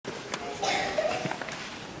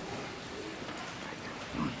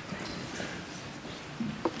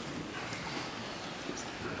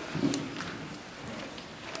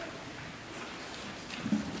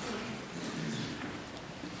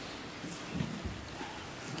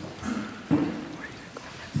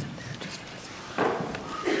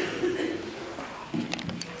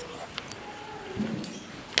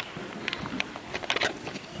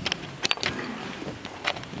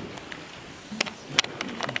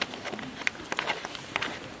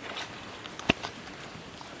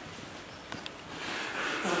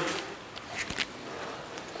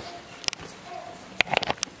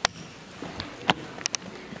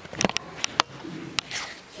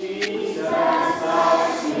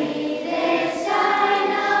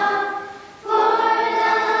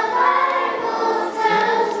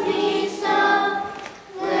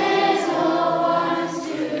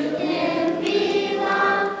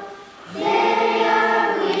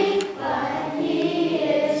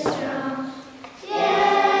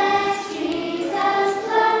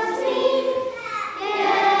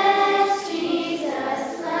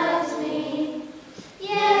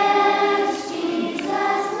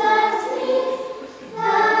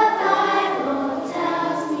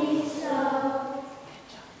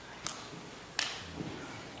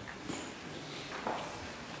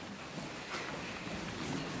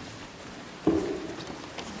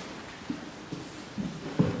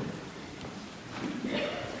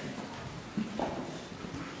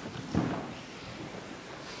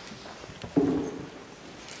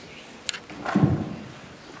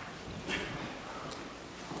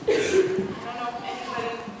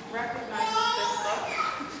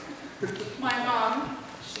My mom,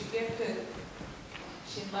 she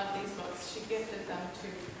loved these books. She gifted them to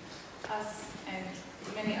us, and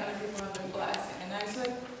many other people have been blessed. And I was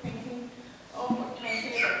like thinking, oh, what can I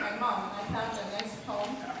say about my mom? And I found a nice poem.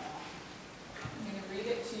 I'm going to read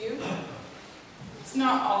it to you. It's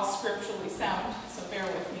not all scripturally sound, so bear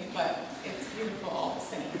with me, but it's beautiful all the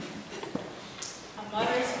same. A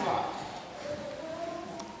Mother's Walk.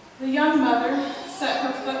 The young mother set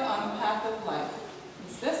her foot on the path of life.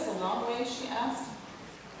 Is this a long way, she asked?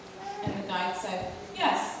 And the guide said,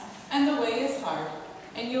 yes, and the way is hard,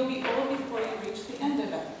 and you'll be old before you reach the end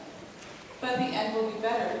of it. But the end will be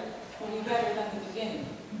better than the beginning.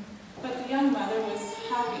 But the young mother was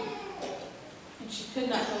happy, and she could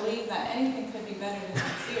not believe that anything could be better than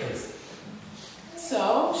her tears.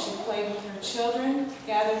 So she played with her children,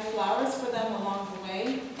 gathered flowers for them along the way,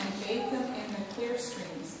 and bathed them in the clear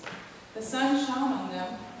streams. The sun shone on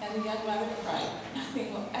them, and the young mother cried,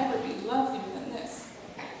 nothing will ever be lovelier than this.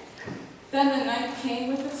 Then the night came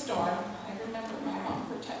with a storm. I remember my mom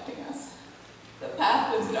protecting us. The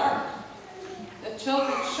path was dark. The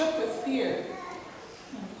children shook with fear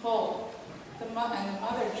and cold. And the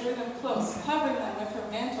mother drew them close, covering them with her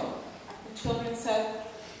mantle. The children said,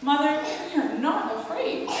 Mother, we are not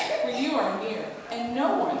afraid, for you are near, and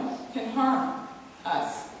no one can harm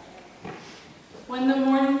us. When the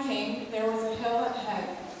morning came, there was a hill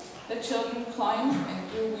ahead. The children climbed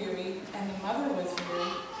and grew weary, and the mother was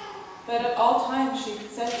weary. But at all times she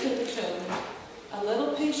said to the children, a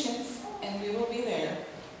little patience, and we will be there.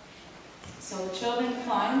 So the children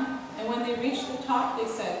climbed, and when they reached the top, they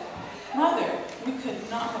said, Mother, we could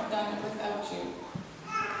not have done it without you.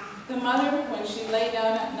 The mother, when she lay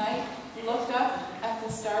down at night, looked up at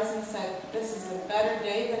the stars and said, this is a better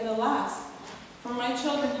day than the last, for my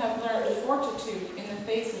children have learned fortitude in the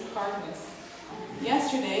face of hardness.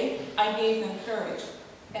 Yesterday, I gave them courage,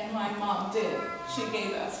 and my mom did. She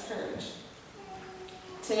gave us courage.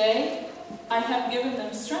 Today, I have given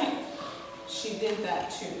them strength. She did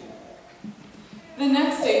that too. The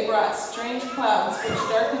next day brought strange clouds which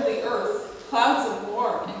darkened the earth, clouds of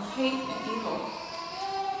war and hate and evil.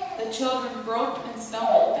 The children groped and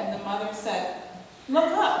stumbled, and the mother said,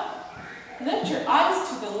 look up, lift your eyes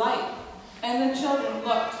to the light. And the children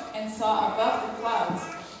looked and saw above the clouds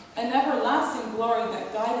an everlasting glory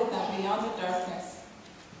that guided them beyond the darkness.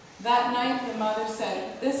 That night the mother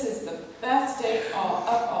said, this is the best day of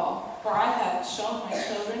all, for I have shown my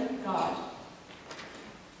children God.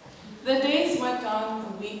 The days went on,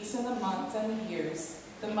 the weeks and the months and the years.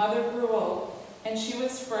 The mother grew old, and she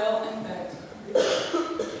was frail and bent.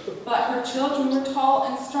 But her children were tall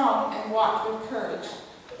and strong and walked with courage.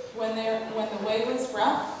 When the way was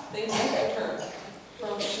rough, they lifted her,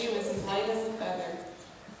 for she was as light as a feather.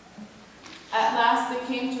 At last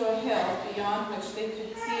they came to a hill beyond which they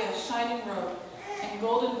could see a shining road and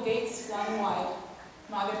golden gates flung wide.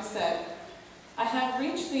 Mother said, I have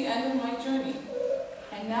reached the end of my journey,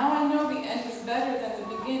 and now I know the end is better than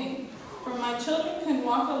the beginning, for my children can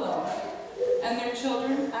walk alone, and their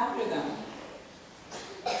children after them.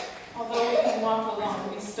 Although we can walk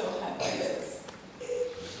alone, we still have Jesus.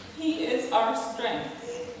 He is our strength.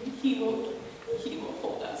 He will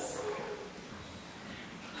hold us.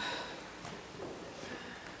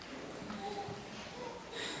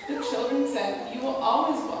 The children said, you will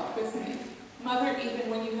always walk with me, Mother, even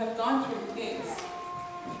when you have gone through the gates.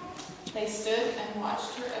 They stood and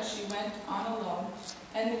watched her as she went on alone,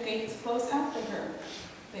 and the gates closed after her.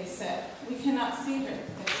 They said, we cannot see her,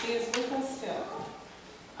 but she is with us still.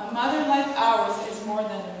 A mother like ours is more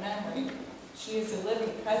than a memory. She is a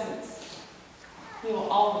living presence. We will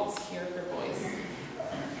always hear her voice.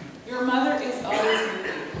 Your mother is always with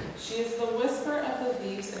you. She is the whisper of the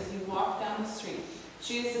leaves as you walk down the street.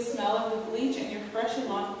 She is the smell of the bleach in your freshly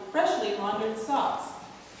laundered socks.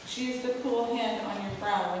 She is the cool hand on your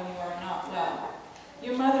brow when you are not well.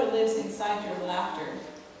 Your mother lives inside your laughter.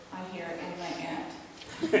 I hear it in my aunt.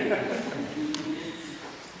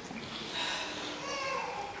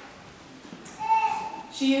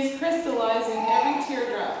 She is crystallizing every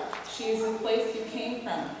teardrop. She is the place you came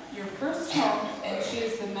from, your first home, and she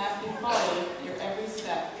is the map you follow your every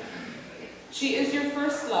step. She is your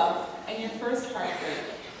first love and your first heartbreak,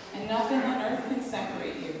 and nothing on earth can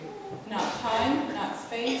separate you. Not time, not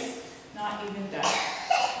space, not even death.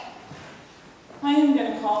 I am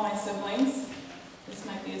going to call my siblings. This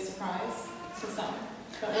might be a surprise to some,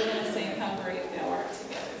 but we're going to sing How Great Thou Art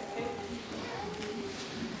together, okay?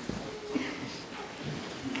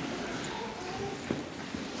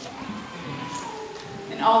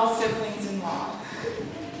 And all the siblings-in-law.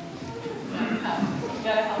 You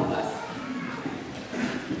got to help us.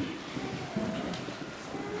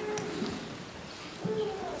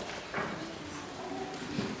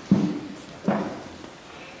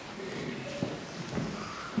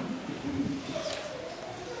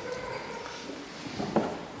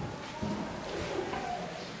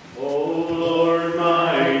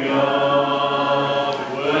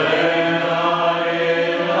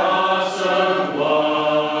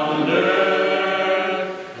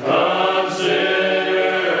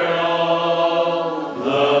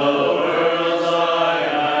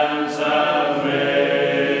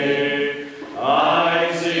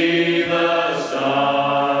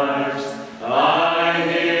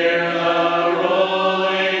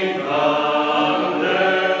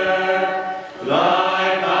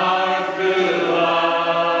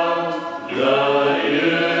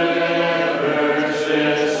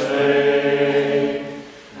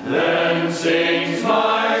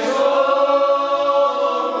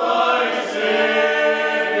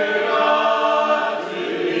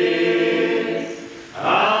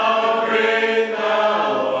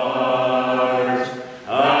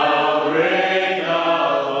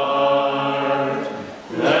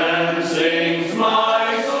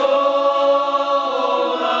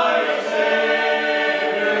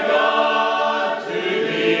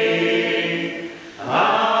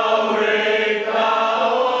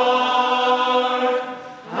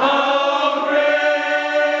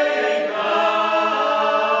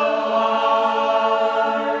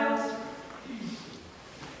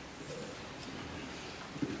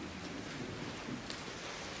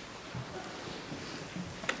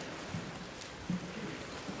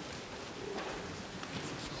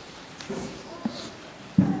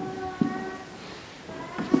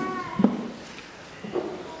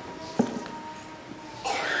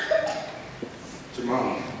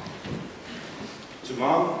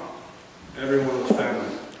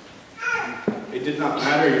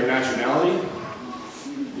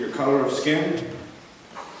 your color of skin,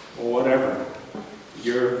 or whatever.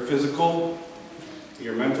 Your physical,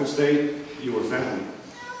 your mental state, you were family.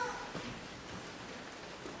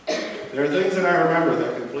 There are things that I remember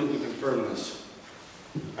that completely confirm this.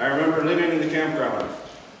 I remember living in the campground.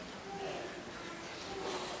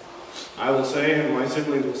 I will say, and my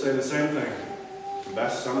siblings will say the same thing, the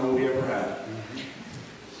best summer we ever had.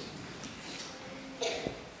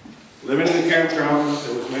 Living in the campground,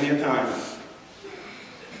 there was many a time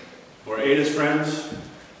where Ada's friends,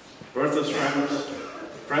 Bertha's friends,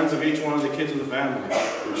 friends of each one of the kids of the family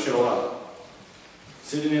would show up.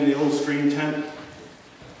 Sitting in the old screen tent,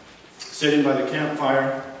 sitting by the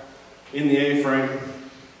campfire, in the A-frame,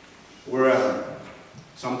 wherever.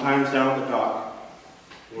 Sometimes down at the dock,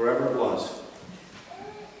 wherever it was.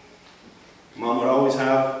 Mom would always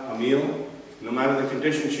have a meal, no matter the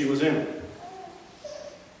condition she was in.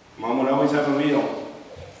 Mom would always have a meal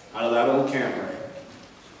out of that old camper.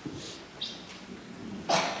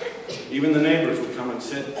 Even the neighbors would come and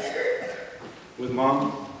sit with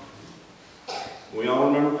Mom. We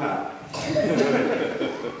all remember Pat.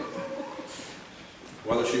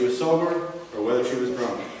 Whether she was sober or whether she was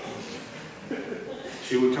drunk,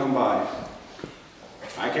 she would come by.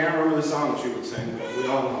 I can't remember the song she would sing, but we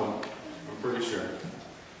all know it, I'm pretty sure.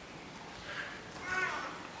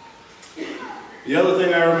 The other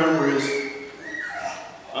thing I remember is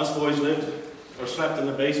us boys lived or slept in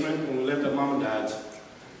the basement when we lived at Mom and Dad's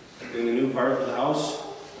in the new part of the house,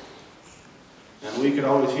 and we could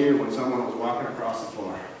always hear when someone was walking across the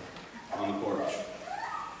floor on the porch.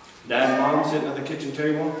 Dad and Mom sitting at the kitchen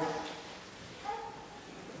table,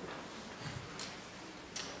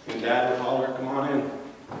 and Dad would holler, "Come on in.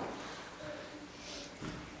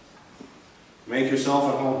 Make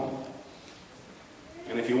yourself at home."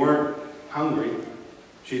 And if you weren't hungry,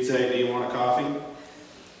 she'd say, "Do you want a coffee?"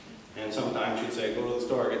 And sometimes she'd say, "Go to the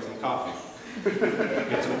store, get some coffee,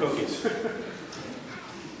 get some cookies."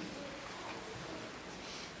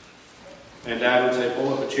 And Dad would say,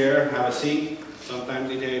 "Pull up a chair, have a seat." Sometimes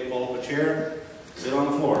he'd say, "Pull up a chair, sit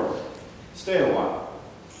on the floor, stay a while."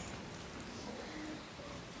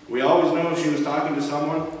 We always knew if she was talking to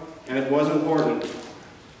someone, and it was important,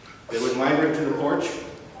 they would migrate to the porch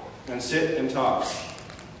and sit and talk.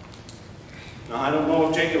 Now, I don't know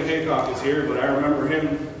if Jacob Haycock is here, but I remember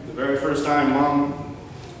him the very first time Mom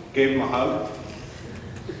gave him a hug.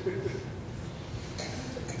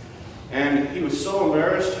 And he was so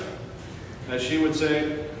embarrassed that she would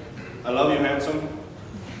say, "I love you, handsome."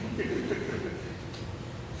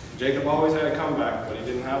 Jacob always had a comeback, but he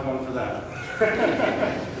didn't have one for that.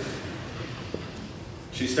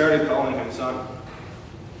 She started calling him son.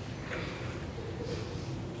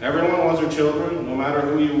 Everyone was her children, no matter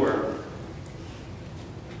who you were.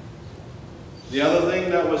 The other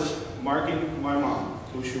thing that was marking my mom,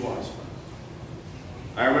 who she was.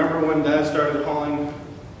 I remember when Dad started hauling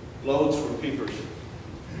loads from Peepers.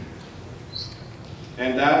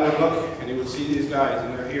 And Dad would look and he would see these guys,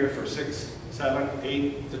 and they're here for 6, 7,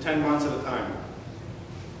 8 to 10 months at a time.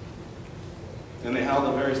 And they held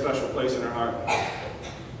a very special place in her heart.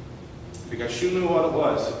 Because she knew what it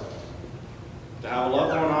was to have a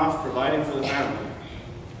loved one off providing for the family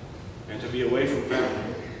and to be away from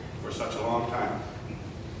family for such a long time.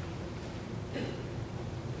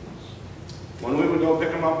 When we would go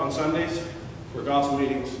pick them up on Sundays for gospel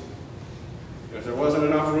meetings, if there wasn't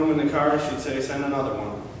enough room in the car, she'd say, "Send another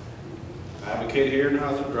one. I have a kid here and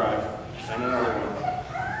knows how to drive. Send another one."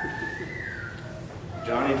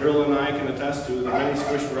 Johnny Drill and I can attest to the many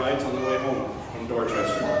squished rides on the way home from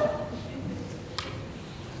Dorchester.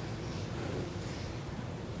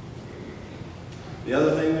 The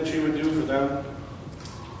other thing that she would do for them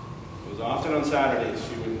was often on Saturdays,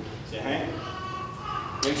 she would say, "Hank,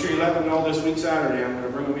 make sure you let them know this week Saturday I'm going to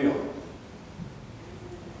bring a meal."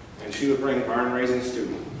 And she would bring barn raising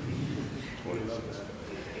stew.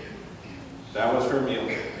 That was her meal.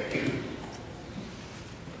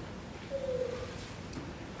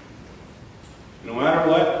 No matter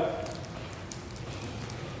what,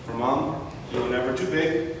 for Mom, you were never too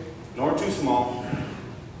big, nor too small,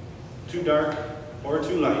 too dark, or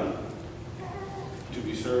too light to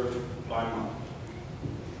be served by Mom.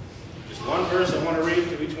 Just one verse I want to read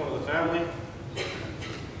to each one of the family.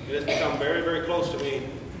 It has become very, very close to me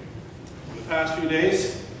in the past few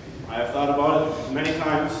days. I have thought about it many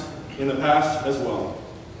times in the past as well.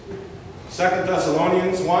 2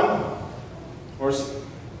 Thessalonians 1, or 2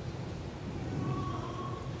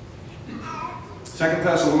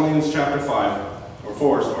 Thessalonians chapter 5, or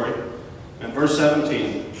 4, sorry, and verse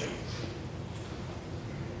 17.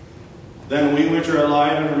 "Then we which are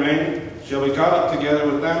alive and remain shall be caught up together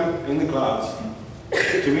with them in the clouds,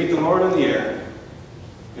 to meet the Lord in the air,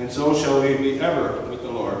 and so shall we be ever with the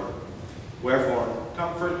Lord. Wherefore,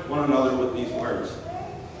 comfort one another with these words.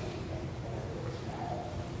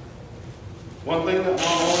 One thing that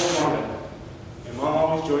Mom always wanted, and Mom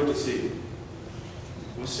always joyed to see,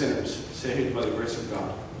 was sinners saved by the grace of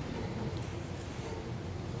God.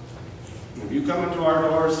 If you come into our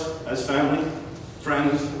doors as family,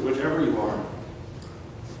 friends, whichever you are,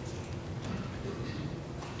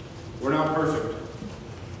 we're not perfect.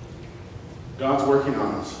 God's working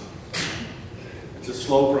on us. It's a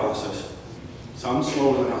slow process. Some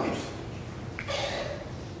slower than others.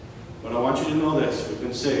 But I want you to know this. We've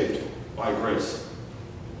been saved by grace.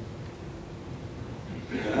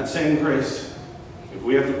 And that same grace, if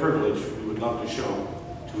we have the privilege, we would love to show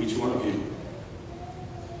to each one of you.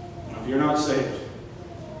 And if you're not saved,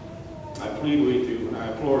 I plead with you and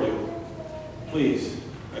I implore you, please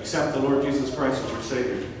accept the Lord Jesus Christ as your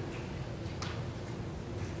Savior.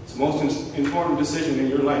 It's the most important decision in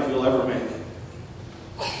your life you'll ever make.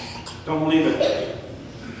 Don't leave it.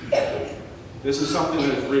 This is something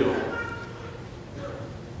that is real.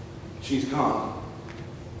 She's gone.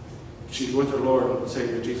 She's with her Lord and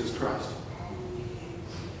Savior Jesus Christ.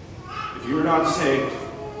 If you are not saved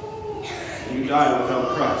and you die without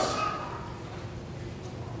Christ,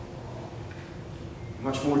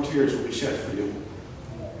 much more tears will be shed for you.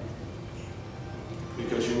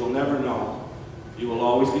 Because you will never know. You will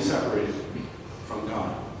always be separated from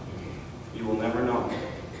God. You will never know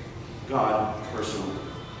God personally.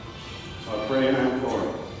 So I pray and I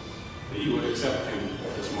implore that you would accept Him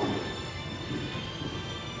this morning.